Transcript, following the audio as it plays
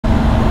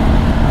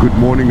Good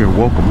morning and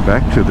welcome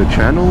back to the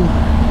channel.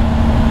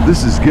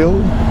 This is Gil.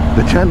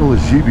 The channel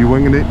is GB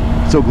Winging It.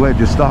 So glad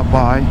you stopped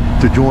by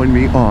to join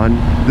me on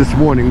this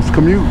morning's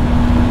commute.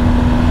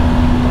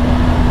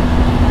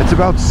 It's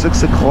about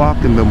 6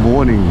 o'clock in the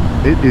morning.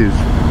 It is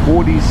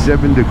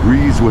 47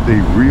 degrees with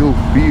a real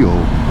feel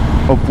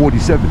of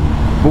 47.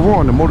 But we're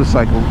on a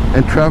motorcycle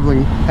and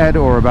traveling at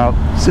or about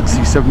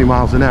 60-70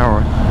 miles an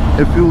hour.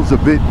 It feels a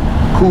bit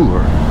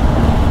cooler.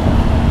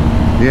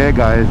 Yeah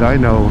guys, I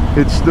know,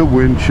 it's the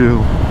wind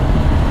chill.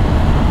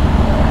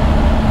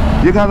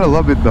 You gotta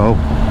love it though.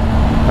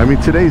 I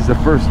mean, today's the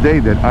first day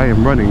that I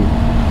am running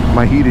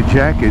my heated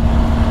jacket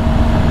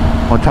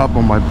on top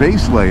of my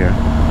base layer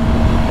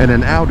and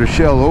an outer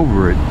shell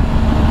over it.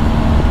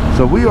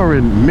 So we are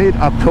in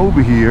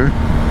mid-October here,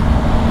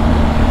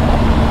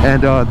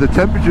 and the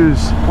temperatures,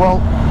 well,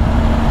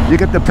 you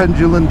get the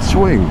pendulum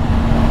swing.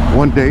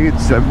 One day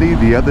it's 70,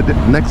 the other day,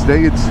 next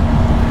day it's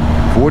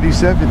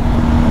 47.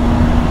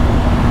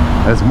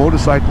 As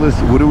motorcyclists,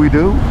 what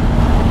do?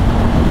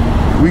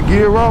 We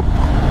gear up.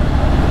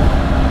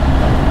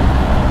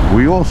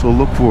 We also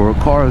look for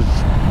cars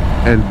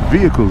and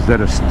vehicles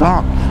that are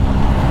stopped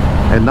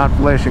and not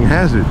flashing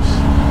hazards.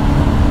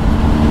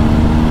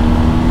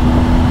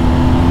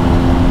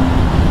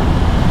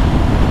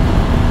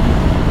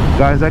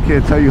 Guys, I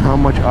can't tell you how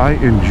much I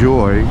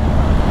enjoy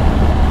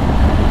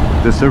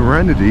the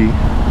serenity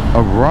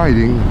of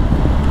riding,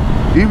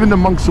 even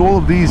amongst all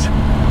of these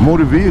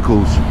motor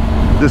vehicles.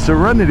 The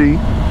serenity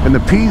and the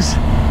peace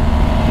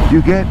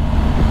you get,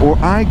 or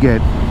I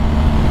get,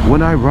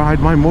 when I ride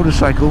my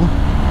motorcycle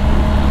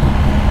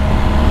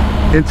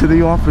into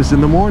the office in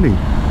the morning.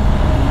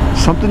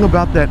 Something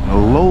about that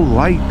low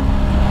light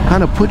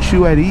kind of puts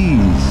you at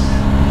ease.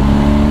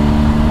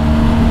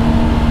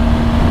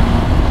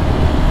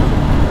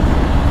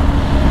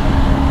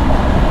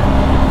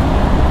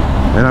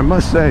 And I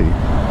must say,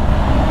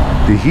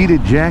 the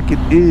heated jacket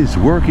is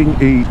working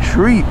a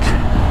treat.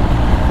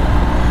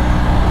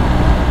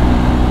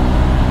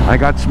 I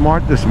got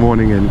smart this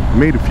morning and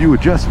made a few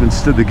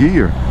adjustments to the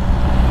gear.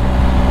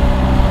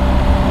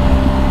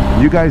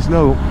 You guys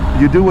know,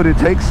 you do what it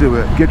takes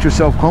to get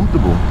yourself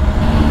comfortable.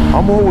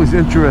 I'm always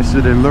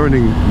interested in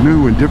learning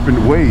new and different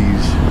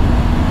ways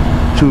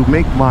to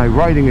make my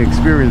riding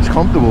experience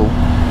comfortable.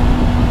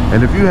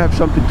 And if you have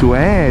something to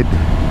add,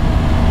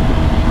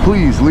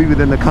 please leave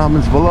it in the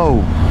comments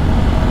below.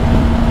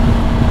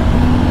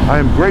 I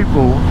am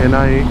grateful and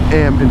I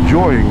am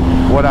enjoying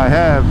what I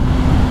have.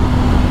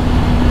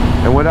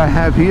 And what I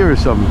have here is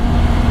some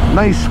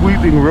nice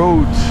sweeping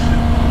roads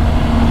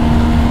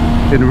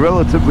in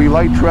relatively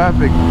light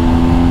traffic.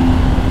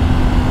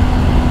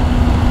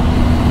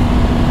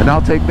 And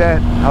I'll take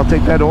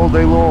that all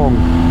day long.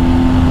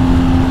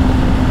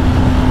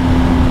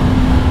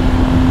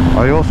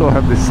 I also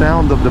have the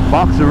sound of the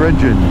boxer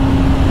engine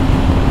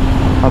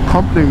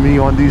accompanying me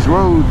on these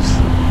roads.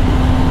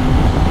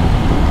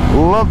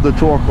 Love the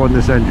torque on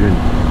this engine.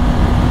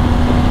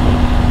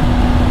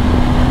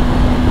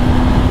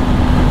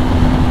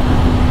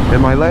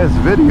 In my last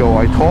video,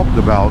 I talked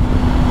about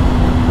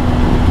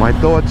my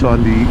thoughts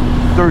on the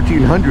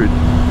 1300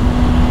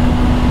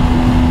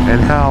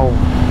 and how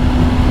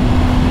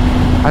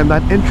I'm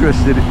not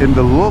interested in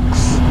the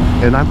looks,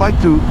 and I'd like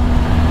to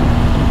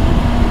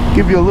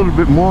give you a little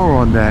bit more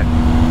on that.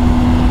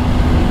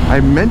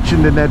 I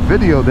mentioned in that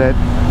video that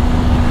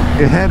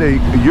it had a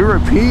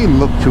European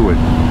look to it,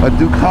 a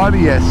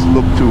Ducati-esque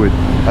look to it,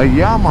 a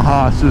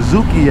Yamaha,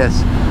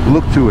 Suzuki-esque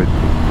look to it.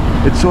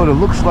 It sort of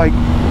looks like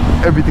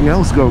everything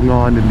else going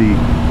on in the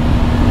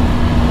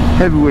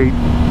heavyweight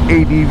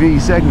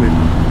ADV segment.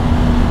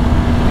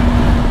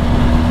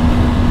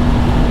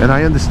 And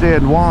I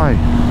understand why.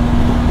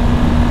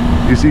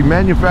 You see,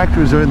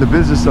 manufacturers are in the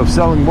business of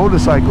selling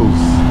motorcycles.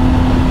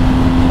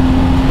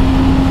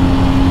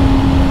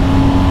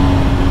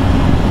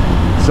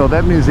 So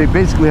that means they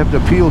basically have to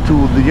appeal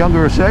to the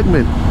younger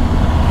segment.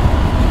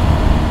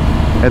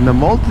 And the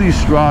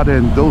multi-strada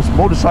and those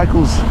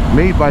motorcycles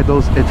made by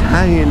those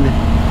Italian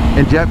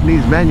and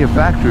Japanese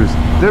manufacturers,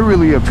 they're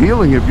really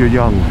appealing if you're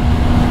young.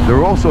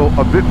 They're also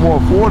a bit more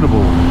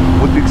affordable,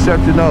 with the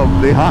exception of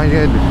the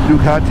high-end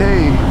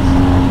Ducatis.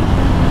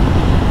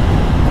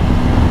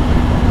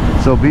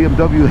 So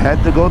BMW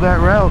had to go that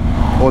route,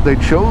 or they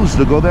chose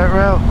to go that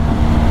route.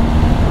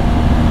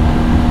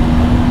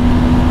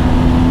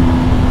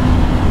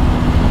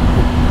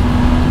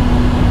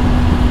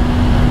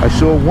 I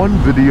saw one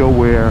video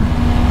where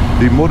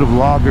the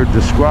motovlogger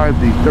described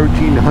the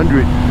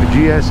 1300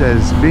 GS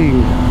as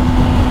being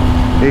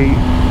a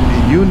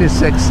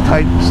unisex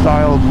type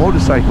style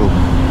motorcycle.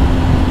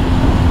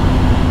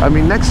 I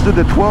mean, next to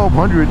the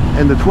 1200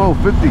 and the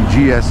 1250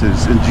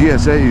 GSs and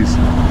GSAs,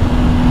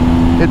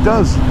 it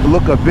does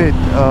look a bit,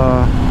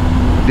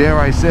 dare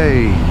I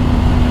say,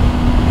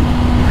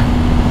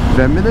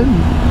 feminine?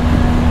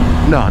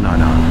 No.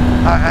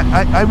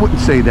 I wouldn't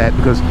say that,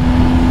 because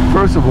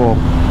first of all,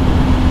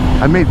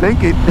 I may think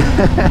it.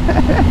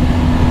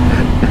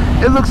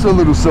 It looks a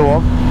little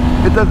soft.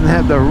 It doesn't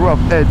have the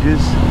rough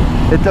edges.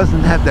 It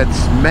doesn't have that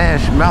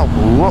smash mouth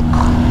look.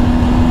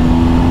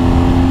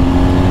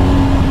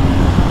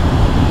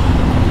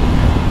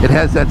 It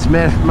has that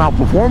smash mouth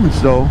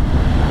performance though.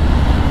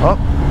 Oh,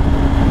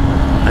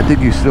 I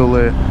think he's still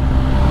there.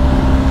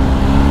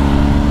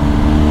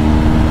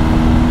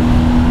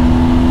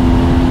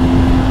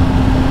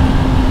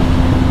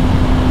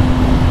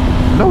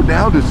 No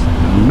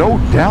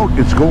doubt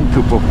it's going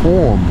to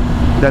perform.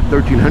 That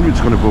 1300 is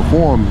going to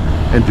perform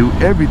and do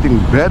everything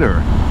better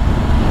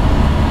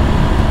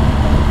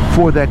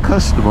for that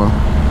customer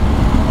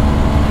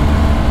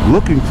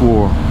looking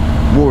for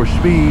more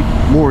speed,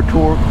 more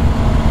torque,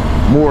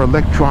 more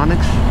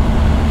electronics.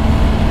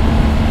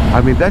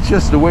 I mean, that's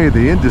just the way of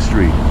the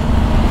industry.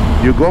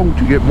 You're going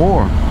to get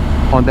more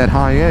on that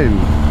high end.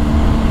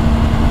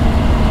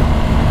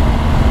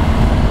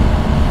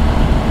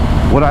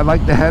 Would I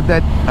like to have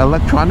that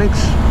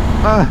electronics?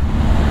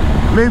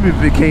 Maybe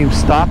it became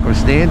stock or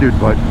standard,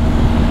 but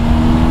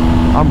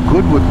I'm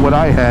good with what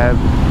I have.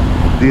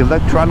 The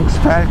electronics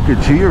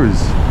package here is,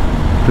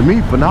 to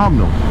me,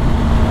 phenomenal.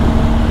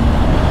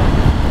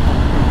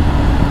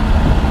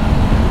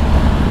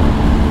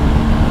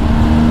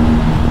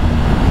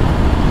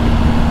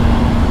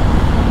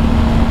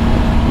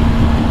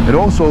 It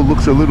also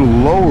looks a little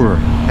lower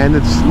and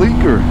it's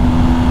sleeker,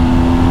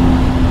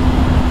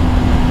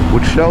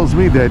 which tells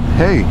me that,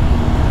 hey,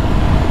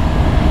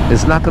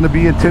 it's not going to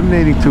be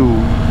intimidating to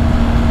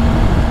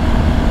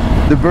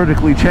the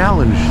vertically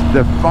challenged,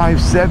 the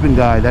 5'7"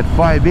 guy, that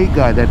 5'8"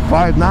 guy, that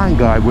 5'9"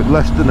 guy with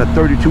less than a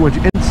 32-inch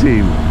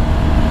inseam.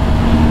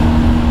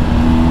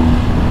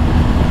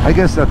 I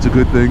guess that's a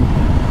good thing.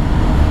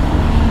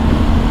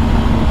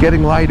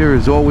 Getting lighter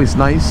is always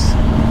nice.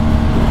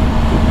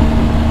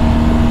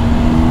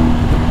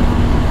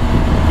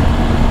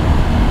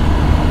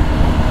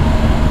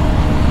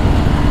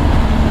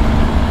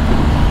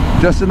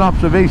 Just an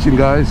observation,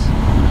 guys.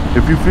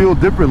 If you feel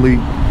differently,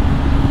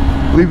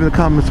 leave in the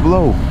comments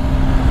below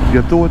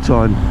your thoughts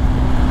on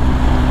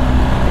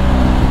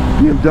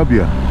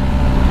BMW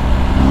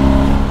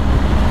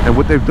and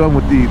what they've done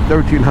with the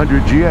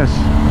 1300 GS.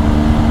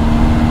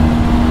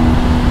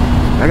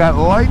 I got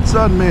lights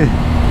on me.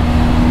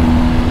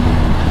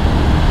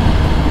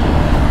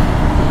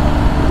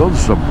 Those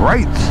are some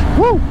brights.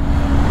 Woo!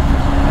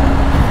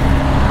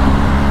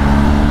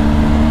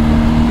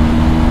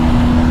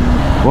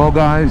 Well,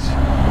 guys,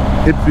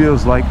 it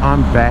feels like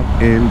I'm back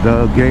in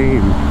the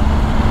game.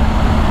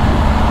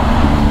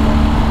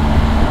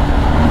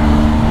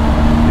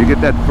 You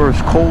get that first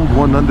cold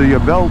one under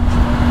your belt.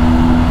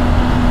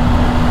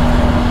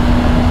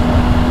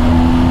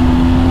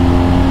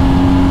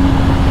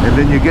 And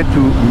then you get to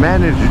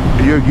manage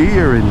your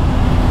gear and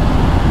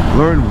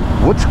learn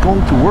what's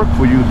going to work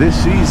for you this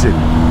season.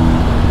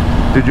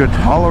 Did your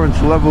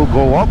tolerance level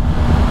go up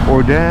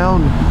or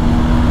down?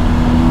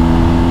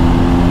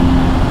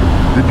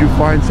 Did you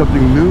find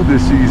something new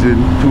this season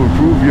to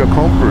improve your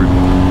comfort?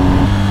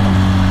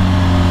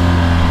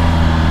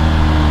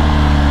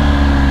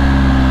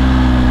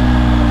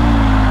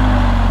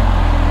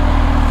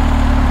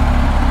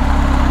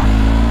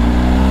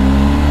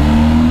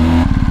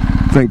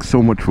 Thanks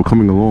so much for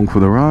coming along for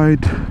the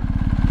ride.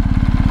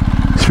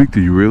 Speak to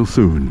you real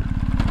soon.